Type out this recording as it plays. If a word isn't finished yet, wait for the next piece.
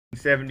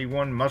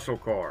1971 muscle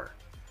car,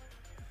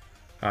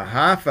 a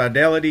high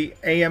fidelity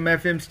AM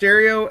FM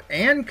stereo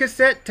and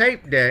cassette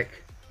tape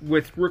deck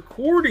with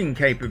recording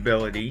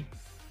capability,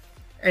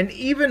 and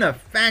even a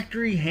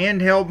factory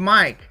handheld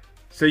mic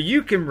so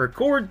you can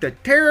record the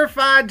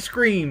terrified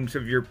screams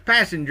of your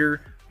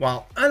passenger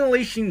while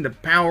unleashing the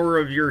power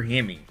of your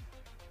Hemi.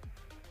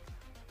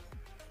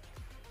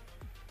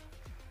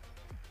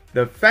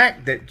 The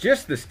fact that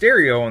just the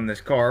stereo on this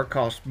car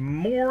costs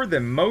more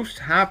than most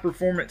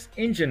high-performance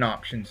engine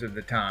options of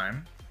the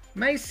time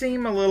may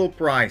seem a little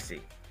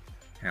pricey.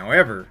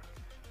 However,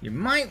 you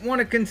might want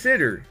to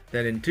consider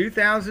that in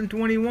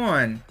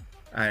 2021,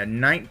 a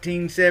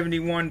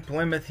 1971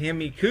 Plymouth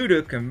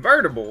Hemi-Cuda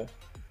convertible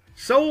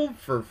sold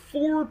for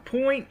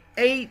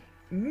 $4.8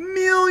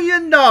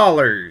 million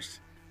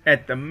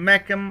at the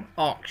Meckham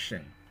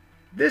auction.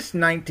 This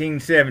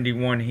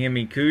 1971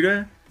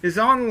 Hemi-Cuda is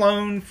on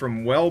loan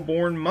from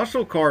Wellborn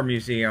Muscle Car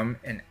Museum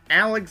in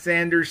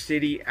Alexander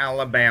City,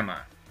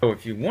 Alabama. So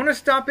if you want to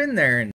stop in there and